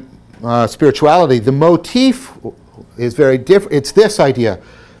Mediterranean spirituality, the motif is very different. It's this idea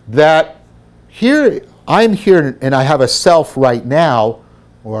that here, I'm here and I have a self right now,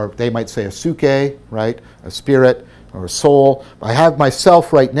 or they might say a suke, right? A spirit or a soul. I have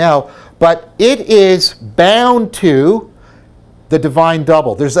myself right now, but it is bound to the divine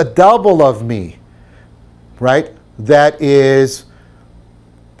double. There's a double of me, right? That is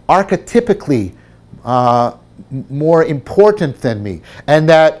archetypically more important than me. And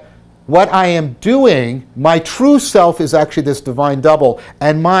that what I am doing, my true self is actually this divine double.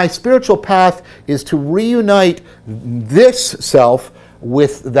 And my spiritual path is to reunite this self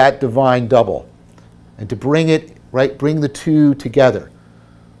with that divine double. And to bring it, right, bring the two together.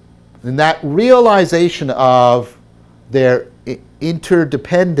 And that realization of their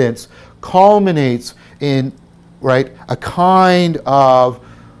interdependence culminates in, right, a kind of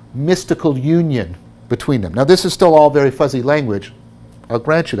mystical union between them. Now, this is still all very fuzzy language. I'll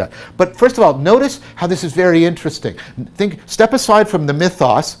grant you that. But first of all, notice how this is very interesting. Step aside from the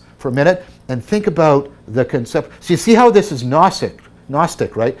mythos for a minute and think about the concept. So you see how this is Gnostic,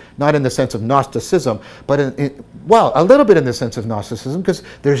 right? Not in the sense of Gnosticism, but well, a little bit in the sense of Gnosticism, because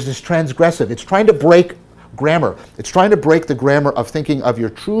there's this transgressive. It's trying to break grammar. It's trying to break the grammar of thinking of your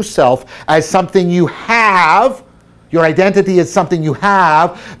true self as something you have. Your identity is something you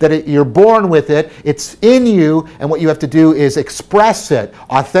have, that you're born with it, it's in you, and what you have to do is express it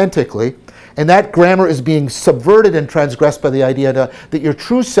authentically. And that grammar is being subverted and transgressed by the idea that your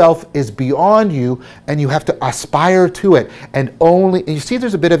true self is beyond you, and you have to aspire to it. And you see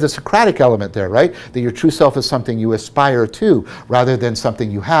there's a bit of the Socratic element there, right? That your true self is something you aspire to, rather than something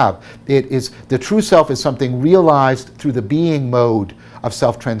you have. The true self is something realized through the being mode of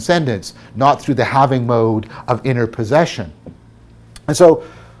self-transcendence, not through the having mode of inner possession. And so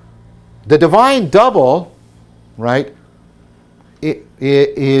the divine double, right, it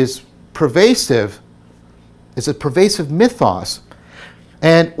is pervasive. It's a pervasive mythos.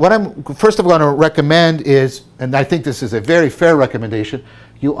 And what I'm first of all going to recommend is, and I think this is a very fair recommendation,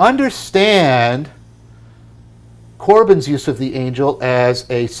 you understand Corbin's use of the angel as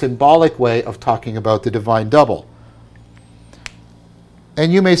a symbolic way of talking about the divine double.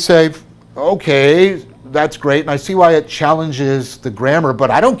 And you may say, okay, that's great, and I see why it challenges the grammar,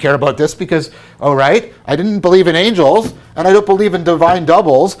 but I don't care about this because, all right, I didn't believe in angels, and I don't believe in divine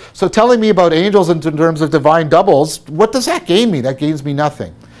doubles, so telling me about angels in terms of divine doubles, what does that gain me? That gains me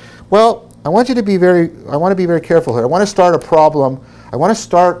nothing. Well, I want to be very careful here. I want to start a problem. I want to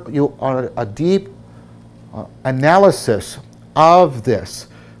start you on a deep analysis of this,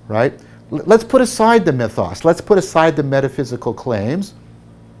 right? Let's put aside the mythos. Let's put aside the metaphysical claims,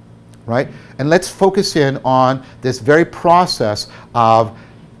 right? And let's focus in on this very process of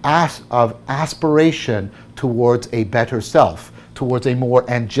aspiration towards a better self, towards a more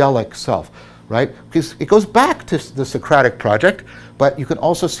angelic self, right? Because it goes back to the Socratic project, but you can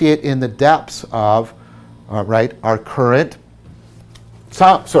also see it in the depths of, right, our current,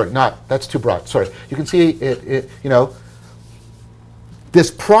 that's too broad, sorry. You can see it, you know,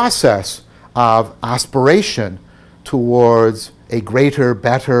 this process of aspiration towards a greater,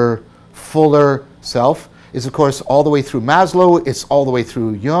 better, fuller self is, of course, all the way through Maslow, it's all the way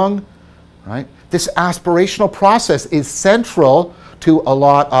through Jung, right? This aspirational process is central to a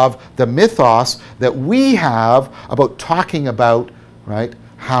lot of the mythos that we have about talking about, right,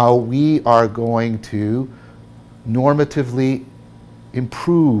 how we are going to normatively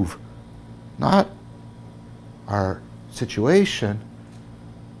improve, not our situation,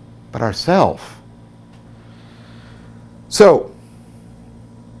 but ourself. So,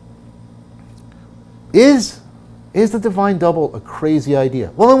 is the divine double a crazy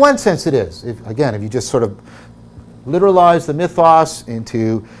idea? Well, in one sense it is. If you just sort of literalize the mythos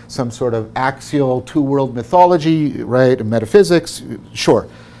into some sort of axial two-world mythology, right, and metaphysics, sure.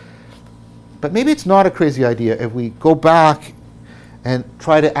 But maybe it's not a crazy idea if we go back and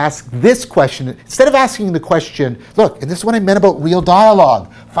try to ask this question. Instead of asking the question, look, and this is what I meant about real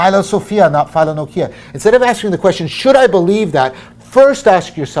dialogue, philosophia, not philonokia. Instead of asking the question, should I believe that? First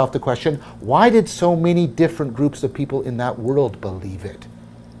ask yourself the question, why did so many different groups of people in that world believe it?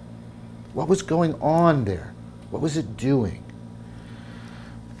 What was going on there? What was it doing?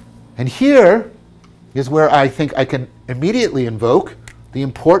 And here is where I think I can immediately invoke the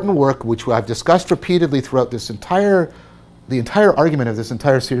important work which I've discussed repeatedly throughout this the entire argument of this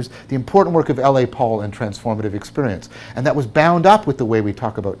entire series, the important work of L.A. Paul and transformative experience. And that was bound up with the way we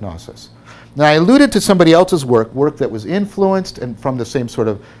talk about Gnosis. Now, I alluded to somebody else's work that was influenced and from the same sort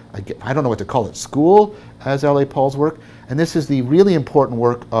of, I don't know what to call it, school as L.A. Paul's work. And this is the really important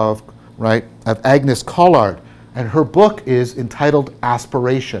work of Agnes Collard. And her book is entitled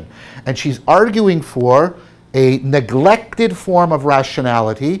Aspiration. And she's arguing for a neglected form of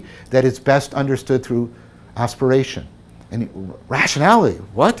rationality that is best understood through aspiration. And rationality,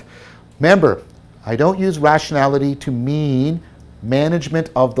 what? Remember, I don't use rationality to mean management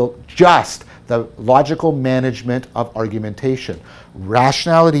of the logical management of argumentation.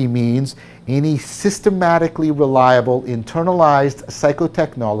 Rationality means any systematically reliable internalized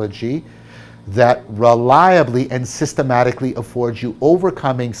psychotechnology that reliably and systematically affords you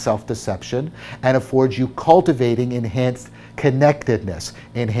overcoming self-deception and affords you cultivating enhanced connectedness,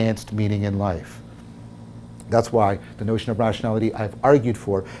 enhanced meaning in life. That's why the notion of rationality I've argued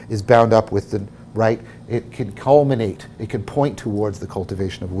for is bound up with the right. It can culminate, it can point towards the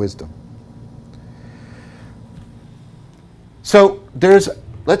cultivation of wisdom. So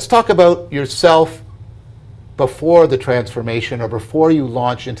let's talk about yourself before the transformation or before you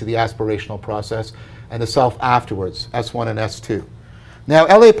launch into the aspirational process, and the self afterwards, S1 and S2. Now,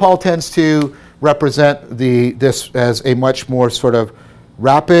 L.A. Paul tends to represent this as a much more sort of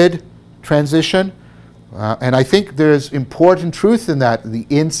rapid transition, and I think there's important truth in that, the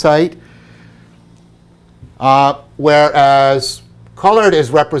insight, whereas Collard is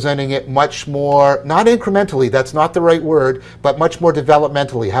representing it much more, not incrementally, that's not the right word, but much more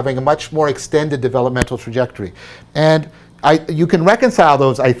developmentally, having a much more extended developmental trajectory. And you can reconcile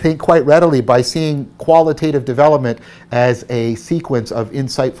those, I think, quite readily by seeing qualitative development as a sequence of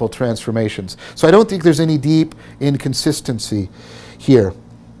insightful transformations. So I don't think there's any deep inconsistency here.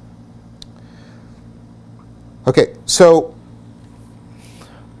 Okay, so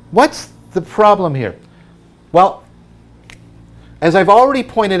what's the problem here? Well, as I've already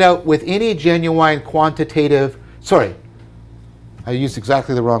pointed out, with any genuine quantitative, sorry, I used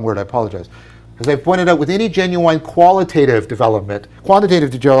exactly the wrong word, I apologize. As I've pointed out, with any genuine qualitative development,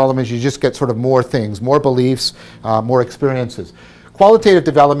 quantitative development, you just get sort of more things, more beliefs, more experiences. Qualitative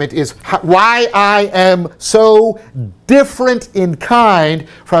development is why I am so different in kind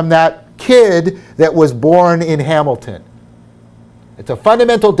from that kid that was born in Hamilton. It's a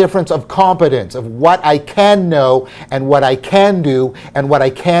fundamental difference of competence, of what I can know and what I can do and what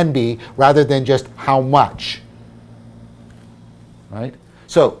I can be, rather than just how much. Right?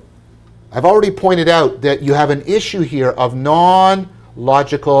 So, I've already pointed out that you have an issue here of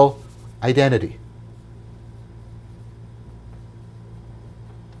non-logical identity.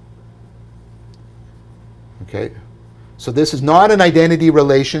 Okay? So this is not an identity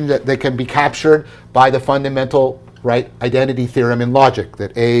relation that can be captured by the fundamental identity theorem in logic,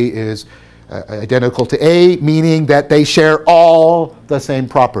 that A is identical to A, meaning that they share all the same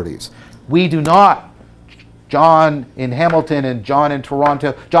properties. We do not. John in Hamilton and John in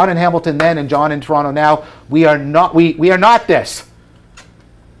Toronto, John in Hamilton then and John in Toronto now, we are not this.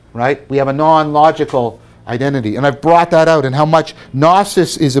 Right? We have a non-logical identity. And I've brought that out, and how much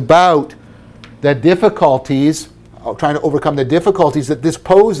Gnosis is about the difficulties, trying to overcome the difficulties that this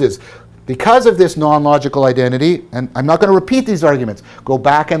poses. Because of this non-logical identity, and I'm not going to repeat these arguments, go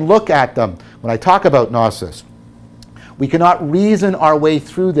back and look at them when I talk about Gnosis. We cannot reason our way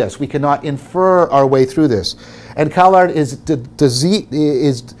through this. We cannot infer our way through this. And Collard is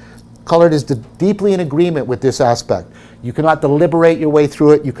deeply in agreement with this aspect. You cannot deliberate your way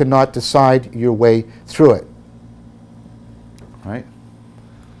through it. You cannot decide your way through it. Right?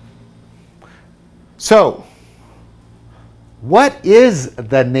 So, what is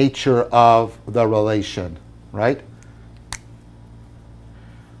the nature of the relation, right?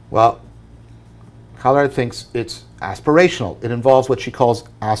 Well, Collard thinks it's aspirational. It involves what she calls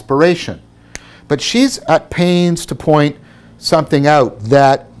aspiration. But she's at pains to point something out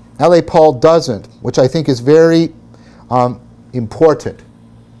that L.A. Paul doesn't, which I think is very important.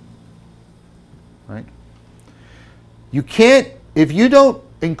 Right? You can't, if you don't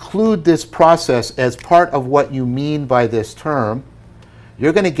include this process as part of what you mean by this term,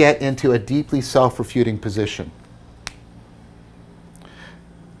 you're going to get into a deeply self-refuting position.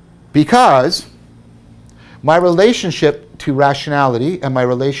 Because my relationship to rationality and my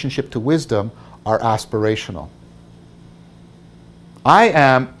relationship to wisdom are aspirational. I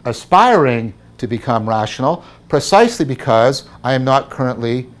am aspiring to become rational precisely because I am not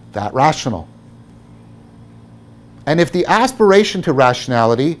currently that rational. And if the aspiration to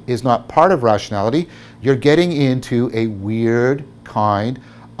rationality is not part of rationality, you're getting into a weird kind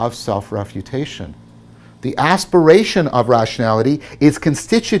of self-refutation. The aspiration of rationality is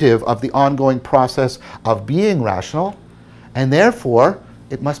constitutive of the ongoing process of being rational, and therefore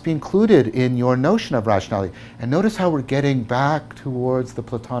it must be included in your notion of rationality. And notice how we're getting back towards the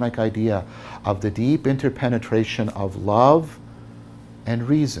Platonic idea of the deep interpenetration of love and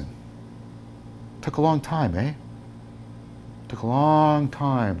reason. Took a long time, eh? Took a long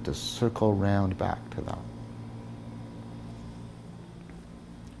time to circle round back to that.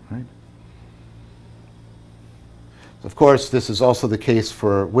 Right? Of course, this is also the case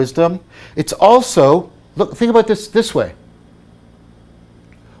for wisdom. It's also, look, think about this way.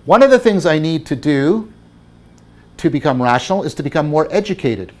 One of the things I need to do to become rational is to become more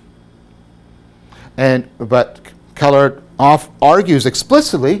educated. But Keller argues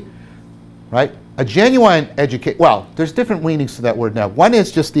explicitly, right? A genuine education, well, there's different meanings to that word now. One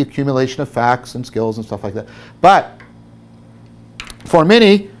is just the accumulation of facts and skills and stuff like that. But for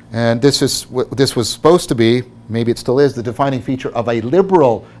many, and this was supposed to be, maybe it still is, the defining feature of a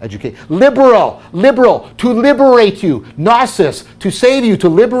liberal education. Liberal, to liberate you. Gnosis, to save you, to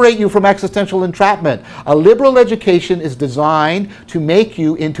liberate you from existential entrapment. A liberal education is designed to make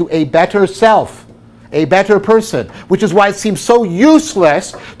you into a better self, a better person, which is why it seems so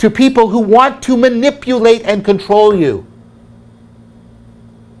useless to people who want to manipulate and control you.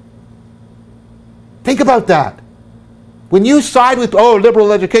 Think about that. When you side with, oh,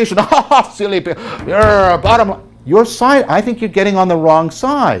 liberal education, oh, silly, bottom line, your side, I think you're getting on the wrong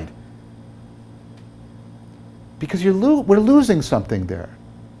side. Because we're losing something there.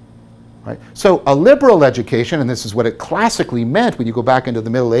 Right? So a liberal education, and this is what it classically meant when you go back into the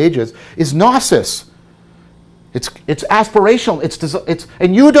Middle Ages, is gnosis. It's aspirational,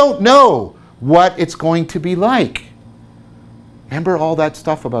 and you don't know what it's going to be like. Remember all that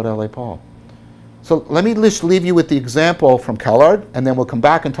stuff about L.A. Paul. So let me just leave you with the example from Keller, and then we'll come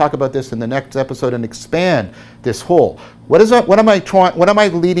back and talk about this in the next episode and expand this whole. What am I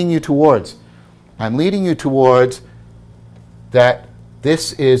leading you towards? I'm leading you towards that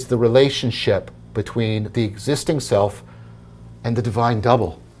this is the relationship between the existing self and the divine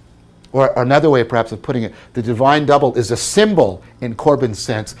double. Or another way perhaps of putting it, the divine double is a symbol in Corbin's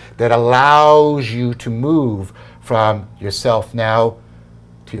sense that allows you to move from yourself now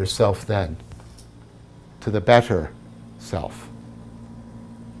to yourself then, to the better self.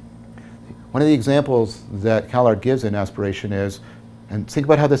 One of the examples that Keller gives in Aspiration is, and think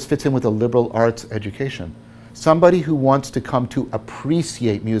about how this fits in with a liberal arts education, somebody who wants to come to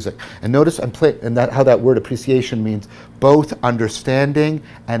appreciate music. And notice how that word appreciation means both understanding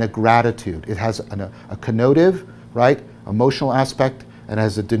and a gratitude. It has a connotative, right, emotional aspect, and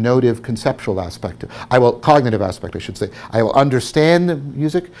has a denotive conceptual aspect. Cognitive aspect, I should say. I will understand the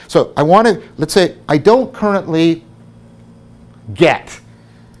music. So I want to, let's say, I don't currently get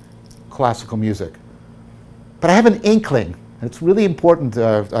classical music, but I have an inkling. And it's really important,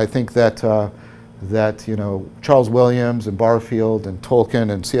 I think, that Charles Williams and Barfield and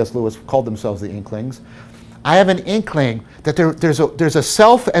Tolkien and C.S. Lewis called themselves the Inklings. I have an inkling that there's a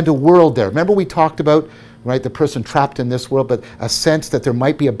self and a world there. Remember we talked about, right, the person trapped in this world, but a sense that there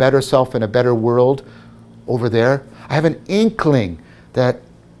might be a better self and a better world over there. I have an inkling that,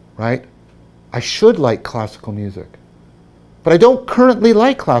 right, I should like classical music. But I don't currently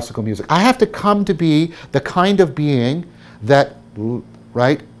like classical music. I have to come to be the kind of being that,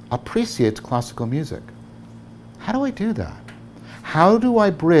 right, appreciates classical music. How do I do that? How do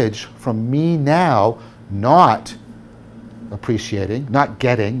I bridge from me now not appreciating, not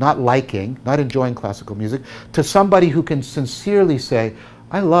getting, not liking, not enjoying classical music, to somebody who can sincerely say,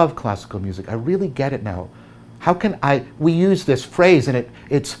 I love classical music, I really get it now. How can we use this phrase, and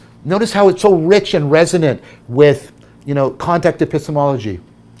notice how it's so rich and resonant with, contact epistemology,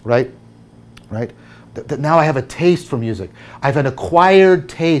 right? Right? That now I have a taste for music. I have an acquired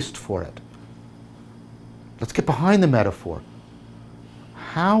taste for it. Let's get behind the metaphor.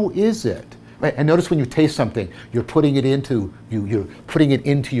 How is it? Right? And notice when you taste something, you're putting it into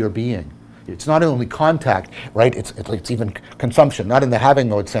your being. It's not only contact, right? It's even consumption, not in the having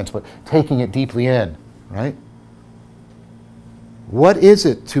mode sense, but taking it deeply in, right? What is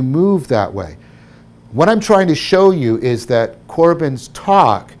it to move that way? What I'm trying to show you is that Corbin's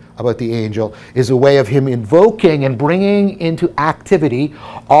talk about the angel is a way of him invoking and bringing into activity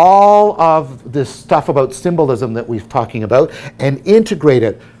all of this stuff about symbolism that we've talking about and integrate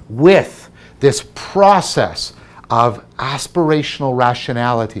it with this process of aspirational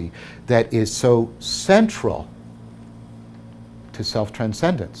rationality that is so central to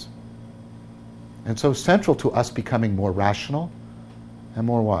self-transcendence and so central to us becoming more rational and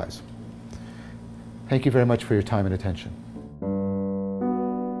more wise. Thank you very much for your time and attention.